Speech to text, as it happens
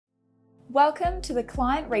Welcome to the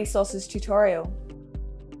Client Resources tutorial.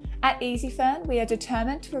 At Ezfurn, we are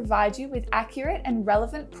determined to provide you with accurate and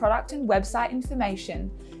relevant product and website information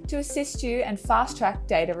to assist you and fast-track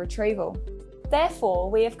data retrieval. Therefore,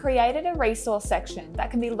 we have created a resource section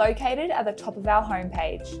that can be located at the top of our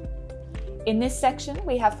homepage. In this section,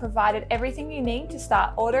 we have provided everything you need to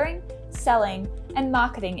start ordering, selling, and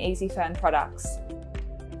marketing Ezfurn products.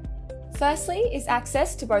 Firstly is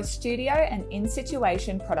access to both studio and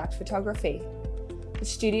in-situation product photography. The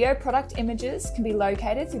studio product images can be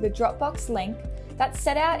located through the Dropbox link that's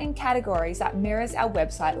set out in categories that mirrors our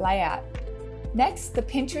website layout. Next, the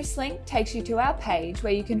Pinterest link takes you to our page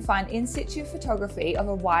where you can find in-situ photography of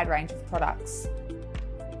a wide range of products.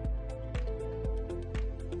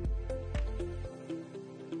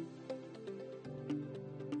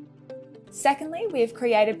 Secondly, we have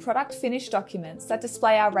created product finish documents that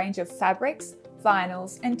display our range of fabrics,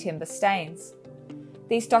 vinyls, and timber stains.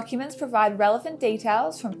 These documents provide relevant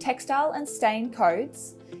details from textile and stain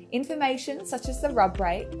codes, information such as the rub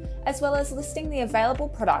rate, as well as listing the available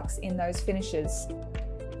products in those finishes.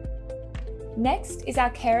 Next is our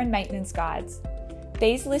care and maintenance guides.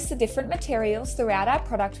 These list the different materials throughout our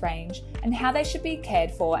product range and how they should be cared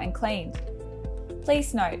for and cleaned.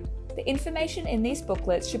 Please note, the information in these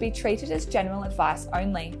booklets should be treated as general advice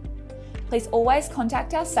only. Please always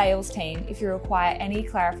contact our sales team if you require any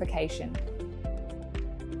clarification.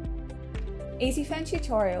 Ezfurn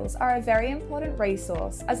tutorials are a very important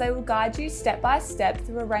resource as they will guide you step by step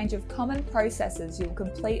through a range of common processes you will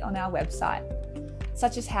complete on our website,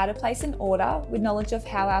 such as how to place an order with knowledge of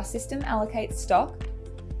how our system allocates stock,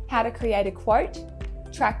 how to create a quote,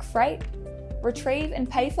 track freight, retrieve and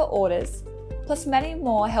pay for orders, plus many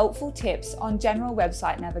more helpful tips on general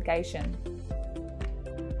website navigation.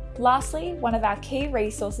 Lastly, one of our key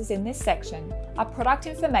resources in this section are product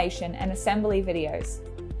information and assembly videos.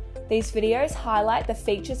 These videos highlight the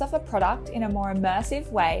features of a product in a more immersive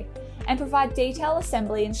way and provide detailed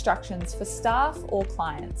assembly instructions for staff or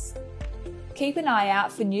clients. Keep an eye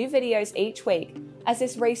out for new videos each week, as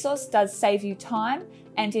this resource does save you time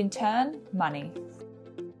and in turn, money.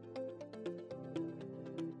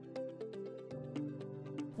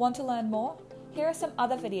 Want to learn more? Here are some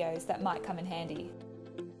other videos that might come in handy.